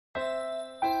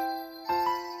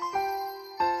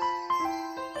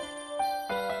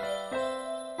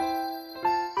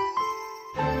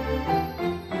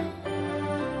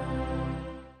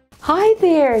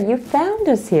there, you found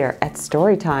us here at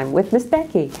Storytime with Miss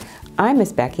Becky. I'm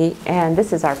Miss Becky, and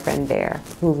this is our friend Bear,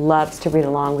 who loves to read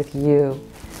along with you.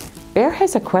 Bear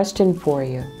has a question for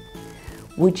you.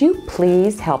 Would you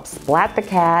please help Splat the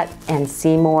Cat and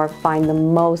Seymour find the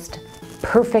most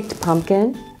perfect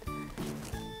pumpkin?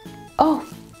 Oh,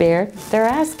 Bear, they're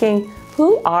asking,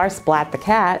 who are Splat the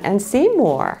Cat and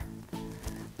Seymour?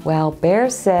 Well,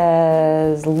 Bear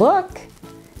says, look,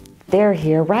 they're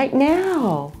here right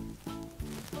now.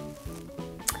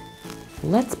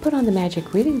 Let's put on the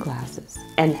magic reading glasses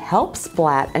and help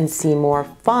Splat and Seymour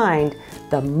find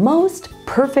the most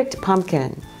perfect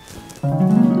pumpkin.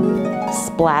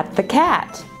 Splat the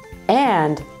Cat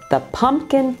and the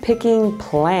Pumpkin Picking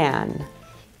Plan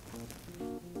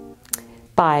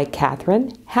by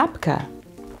Catherine Hapka.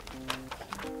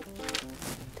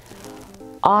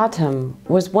 Autumn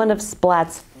was one of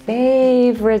Splat's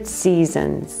favorite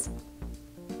seasons.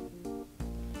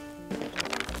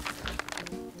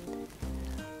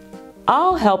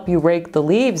 I'll help you rake the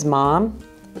leaves, Mom,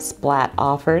 Splat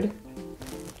offered.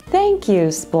 Thank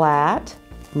you, Splat,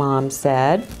 Mom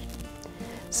said.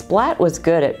 Splat was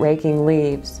good at raking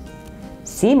leaves.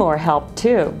 Seymour helped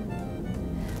too.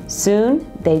 Soon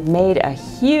they'd made a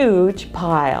huge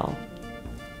pile.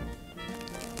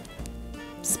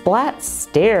 Splat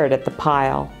stared at the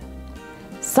pile.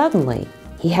 Suddenly,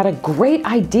 he had a great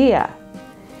idea.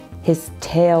 His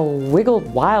tail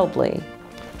wiggled wildly.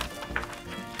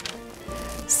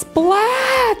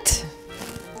 Splat!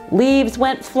 Leaves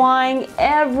went flying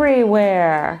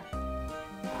everywhere.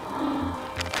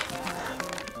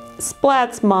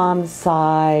 Splat's mom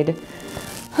sighed.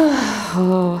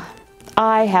 Oh,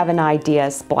 I have an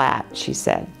idea, Splat, she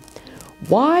said.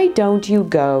 Why don't you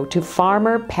go to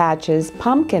Farmer Patch's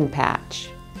pumpkin patch?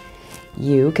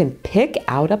 You can pick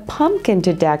out a pumpkin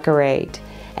to decorate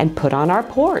and put on our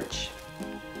porch.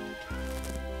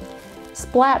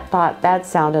 Splat thought that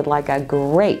sounded like a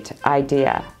great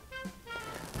idea.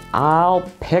 I'll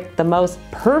pick the most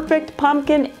perfect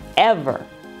pumpkin ever,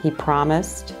 he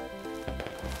promised.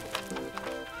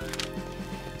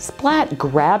 Splat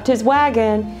grabbed his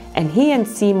wagon and he and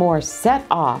Seymour set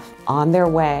off on their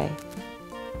way.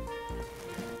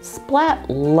 Splat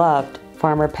loved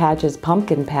Farmer Patch's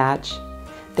pumpkin patch.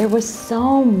 There was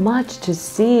so much to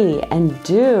see and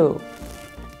do.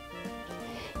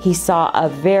 He saw a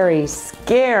very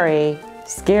scary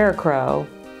scarecrow.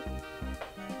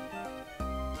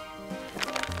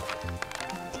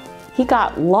 He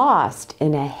got lost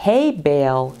in a hay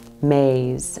bale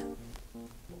maze.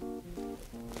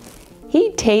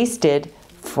 He tasted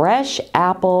fresh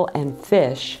apple and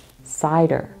fish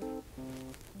cider.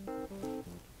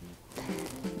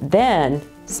 Then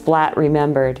Splat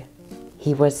remembered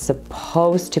he was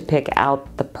supposed to pick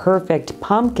out the perfect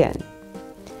pumpkin.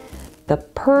 The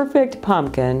perfect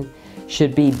pumpkin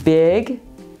should be big,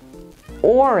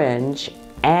 orange,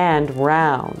 and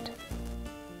round,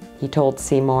 he told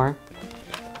Seymour.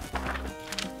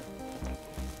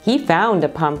 He found a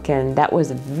pumpkin that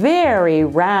was very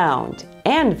round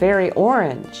and very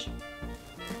orange.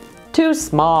 Too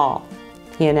small,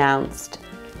 he announced.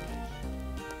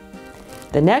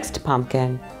 The next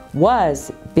pumpkin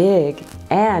was big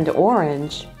and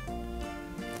orange.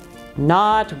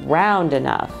 Not round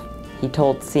enough, he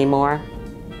told Seymour.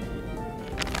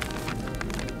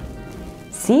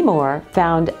 Seymour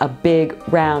found a big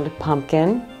round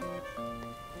pumpkin.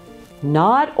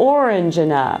 Not orange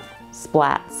enough,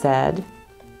 Splat said.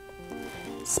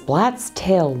 Splat's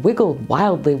tail wiggled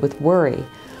wildly with worry.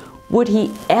 Would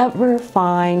he ever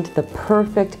find the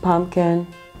perfect pumpkin?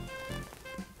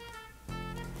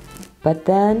 But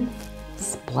then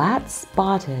Splat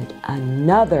spotted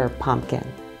another pumpkin.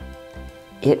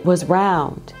 It was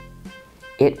round.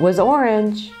 It was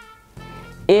orange.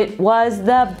 It was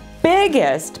the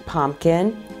biggest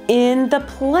pumpkin in the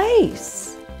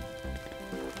place.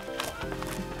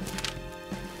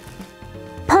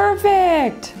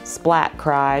 Perfect! Splat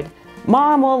cried.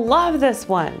 Mom will love this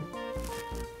one.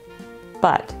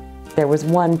 But there was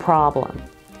one problem.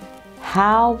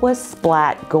 How was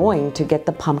Splat going to get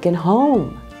the pumpkin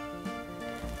home?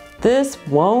 This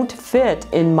won't fit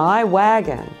in my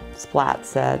wagon, Splat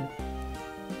said.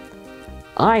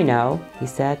 I know, he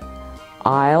said.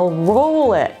 I'll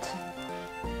roll it.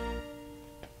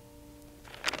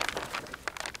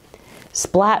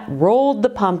 Splat rolled the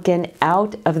pumpkin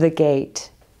out of the gate.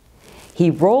 He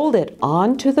rolled it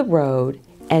onto the road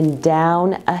and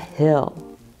down a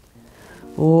hill.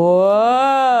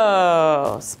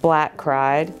 Whoa! Splat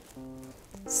cried.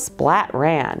 Splat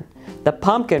ran. The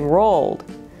pumpkin rolled.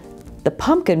 The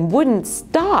pumpkin wouldn't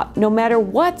stop no matter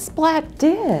what Splat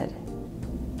did.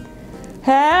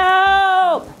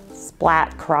 "Help!"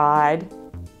 Splat cried.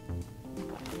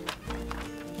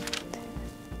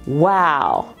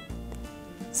 Wow!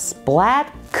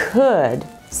 Splat could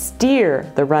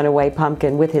steer the runaway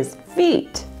pumpkin with his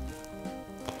feet.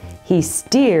 He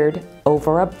steered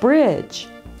over a bridge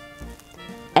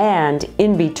and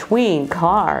in between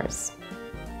cars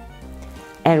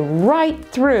and right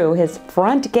through his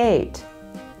front gate.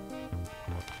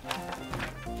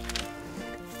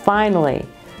 Finally,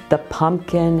 the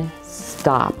pumpkin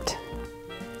stopped.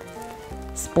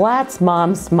 Splat's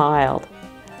mom smiled.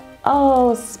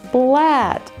 "Oh,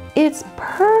 Splat, it's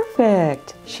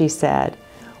perfect," she said.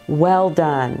 "Well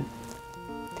done."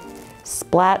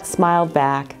 Splat smiled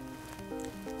back.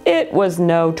 "It was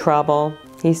no trouble,"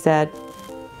 he said.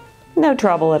 "No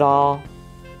trouble at all."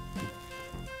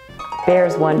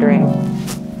 Bear's wondering,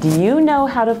 do you know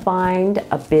how to find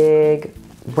a big,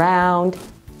 round,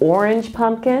 orange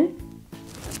pumpkin?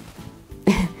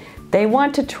 They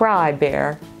want to try,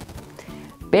 Bear.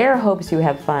 Bear hopes you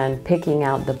have fun picking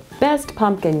out the best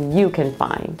pumpkin you can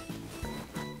find.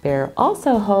 Bear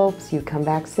also hopes you come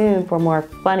back soon for more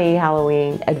funny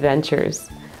Halloween adventures.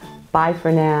 Bye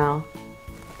for now.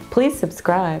 Please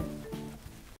subscribe.